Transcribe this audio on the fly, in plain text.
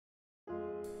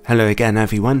Hello again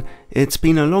everyone. It's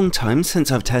been a long time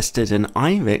since I've tested an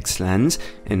Irix lens.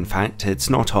 In fact, it's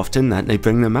not often that they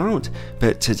bring them out,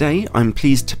 but today I'm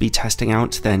pleased to be testing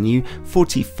out their new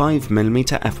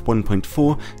 45mm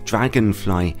f1.4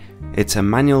 Dragonfly. It's a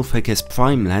manual focus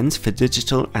prime lens for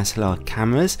digital SLR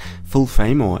cameras, full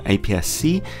frame or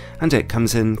APS-C, and it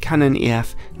comes in Canon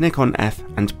EF, Nikon F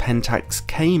and Pentax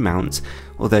K mounts,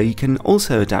 although you can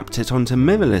also adapt it onto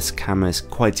mirrorless cameras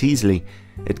quite easily.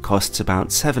 It costs about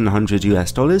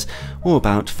 $700 or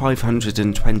about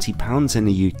 £520 in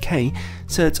the UK,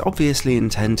 so it's obviously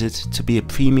intended to be a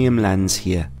premium lens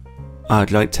here.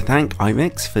 I'd like to thank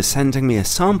Irix for sending me a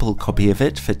sample copy of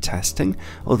it for testing,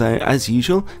 although as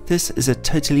usual this is a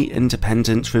totally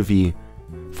independent review.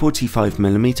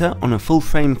 45mm on a full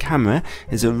frame camera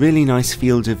is a really nice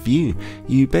field of view.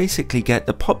 You basically get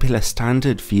the popular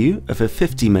standard view of a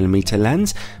 50mm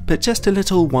lens, but just a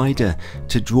little wider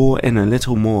to draw in a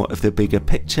little more of the bigger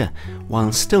picture,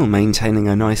 while still maintaining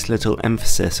a nice little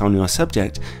emphasis on your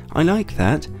subject. I like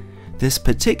that. This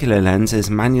particular lens is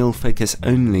manual focus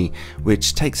only,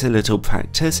 which takes a little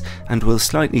practice and will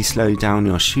slightly slow down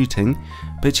your shooting,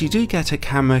 but you do get a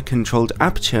camera controlled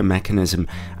aperture mechanism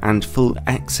and full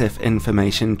EXIF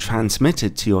information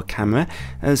transmitted to your camera,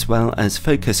 as well as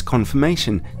focus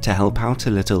confirmation to help out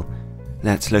a little.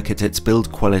 Let's look at its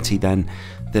build quality then.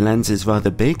 The lens is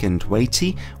rather big and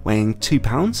weighty, weighing 2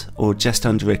 pounds or just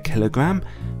under a kilogram,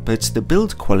 but the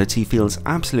build quality feels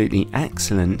absolutely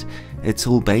excellent. It's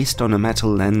all based on a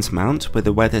metal lens mount with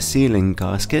a weather sealing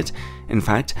gasket. In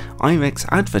fact, Irix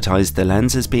advertised the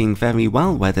lens as being very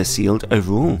well weather sealed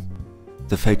overall.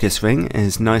 The focus ring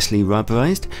is nicely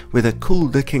rubberized with a cool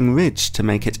looking ridge to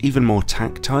make it even more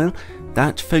tactile.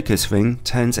 That focus ring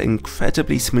turns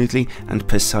incredibly smoothly and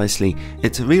precisely.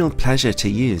 It's a real pleasure to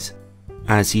use.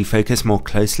 As you focus more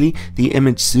closely, the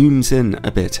image zooms in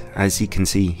a bit, as you can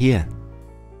see here.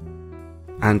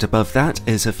 And above that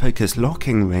is a focus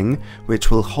locking ring, which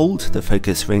will hold the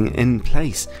focus ring in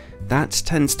place. That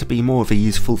tends to be more of a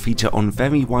useful feature on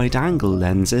very wide angle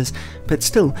lenses, but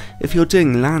still, if you're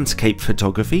doing landscape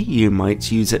photography, you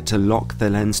might use it to lock the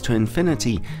lens to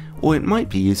infinity, or it might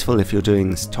be useful if you're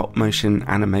doing stop motion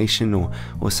animation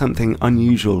or something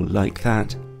unusual like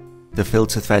that. The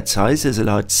filter thread size is a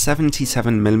large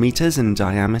 77mm in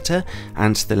diameter,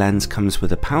 and the lens comes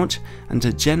with a pouch and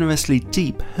a generously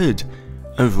deep hood.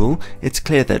 Overall, it's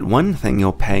clear that one thing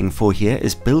you're paying for here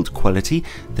is build quality.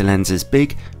 The lens is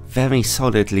big, very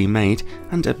solidly made,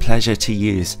 and a pleasure to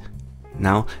use.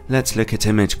 Now let's look at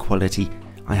image quality.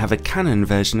 I have a Canon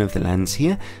version of the lens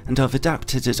here, and I've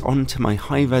adapted it onto my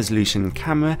high resolution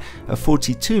camera, a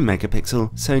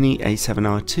 42MP Sony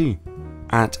A7R II.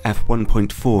 At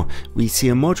f1.4 we see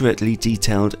a moderately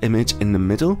detailed image in the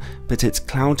middle, but it's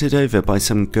clouded over by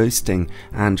some ghosting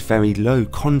and very low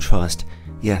contrast.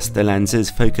 Yes, the lens is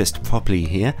focused properly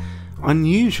here.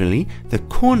 Unusually, the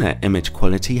corner image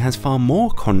quality has far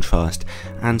more contrast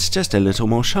and just a little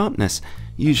more sharpness.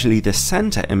 Usually the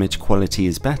center image quality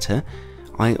is better.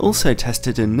 I also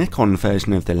tested a Nikon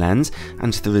version of the lens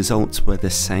and the results were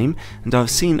the same, and I've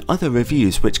seen other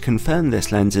reviews which confirm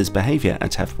this lens's behaviour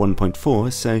at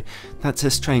f1.4, so that's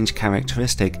a strange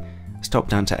characteristic. Stop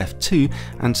down to f2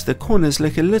 and the corners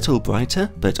look a little brighter,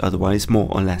 but otherwise more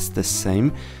or less the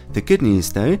same. The good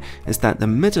news though is that the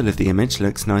middle of the image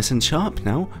looks nice and sharp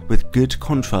now, with good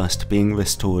contrast being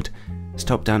restored.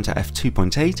 Stop down to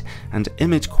f2.8 and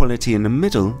image quality in the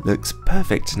middle looks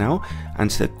perfect now,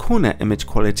 and the corner image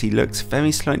quality looks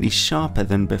very slightly sharper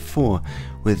than before,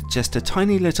 with just a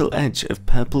tiny little edge of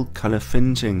purple colour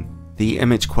fringing. The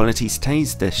image quality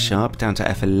stays this sharp down to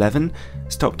f11,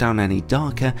 stop down any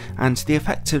darker, and the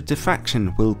effect of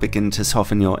diffraction will begin to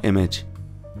soften your image.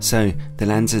 So the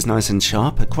lens is nice and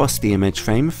sharp across the image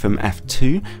frame from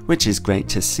f2, which is great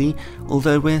to see,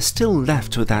 although we're still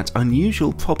left with that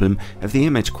unusual problem of the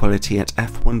image quality at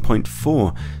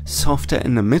f1.4, softer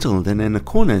in the middle than in the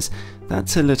corners.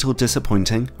 That's a little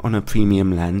disappointing on a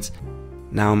premium lens.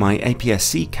 Now my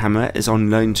APS-C camera is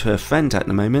on loan to a friend at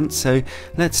the moment, so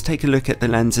let's take a look at the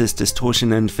lens's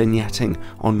distortion and vignetting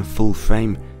on full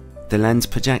frame. The lens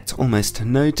projects almost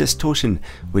no distortion,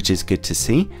 which is good to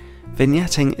see.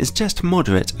 Vignetting is just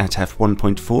moderate at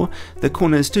f1.4, the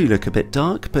corners do look a bit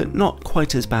dark, but not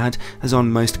quite as bad as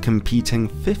on most competing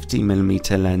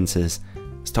 50mm lenses.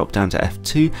 Stop down to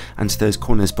f2 and those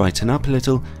corners brighten up a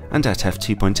little, and at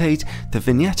f2.8 the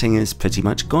vignetting is pretty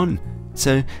much gone.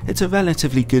 So it's a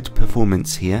relatively good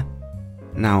performance here.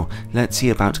 Now let's see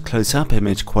about close-up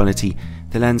image quality.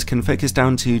 The lens can focus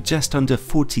down to just under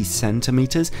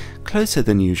 40cm, closer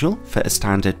than usual for a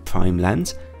standard prime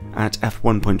lens. At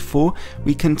f1.4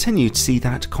 we continue to see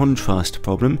that contrast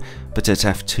problem, but at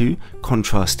f2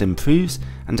 contrast improves,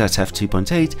 and at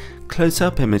f2.8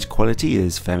 close-up image quality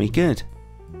is very good.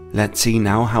 Let's see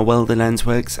now how well the lens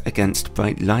works against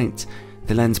bright light.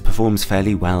 The lens performs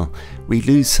fairly well. We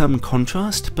lose some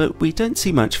contrast, but we don't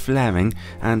see much flaring,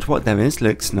 and what there is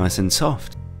looks nice and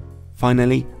soft.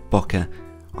 Finally, bokeh.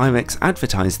 Irix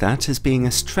advertised that as being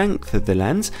a strength of the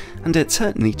lens, and it's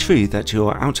certainly true that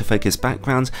your out-of-focus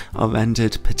backgrounds are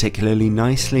rendered particularly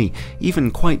nicely,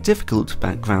 even quite difficult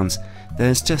backgrounds.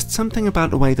 There's just something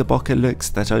about the way the bokeh looks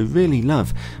that I really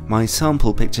love. My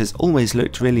sample pictures always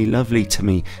looked really lovely to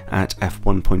me at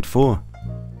f1.4.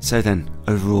 So then,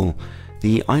 overall,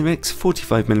 the Irix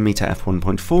 45mm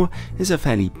f1.4 is a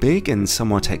fairly big and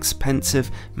somewhat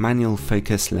expensive manual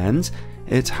focus lens.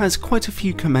 It has quite a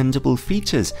few commendable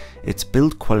features. Its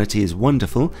build quality is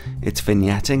wonderful, its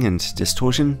vignetting and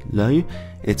distortion low,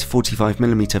 its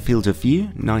 45mm field of view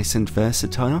nice and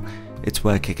versatile, its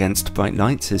work against bright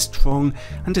lights is strong,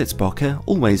 and its bokeh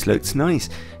always looks nice,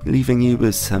 leaving you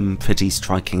with some pretty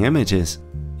striking images.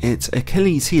 Its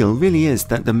Achilles heel really is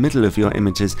that the middle of your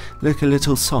images look a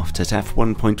little soft at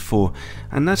f1.4,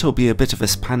 and that'll be a bit of a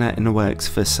spanner in the works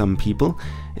for some people.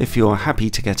 If you're happy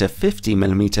to get a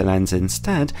 50mm lens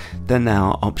instead, then there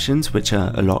are options which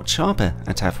are a lot sharper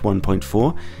at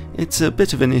f1.4. It's a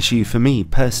bit of an issue for me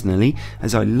personally,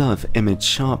 as I love image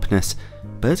sharpness.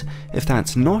 But if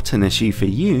that's not an issue for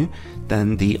you,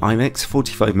 then the Irix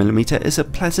 45mm is a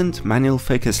pleasant manual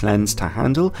focus lens to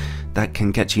handle that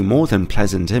can get you more than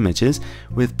pleasant images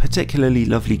with particularly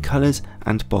lovely colours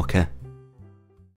and bokeh.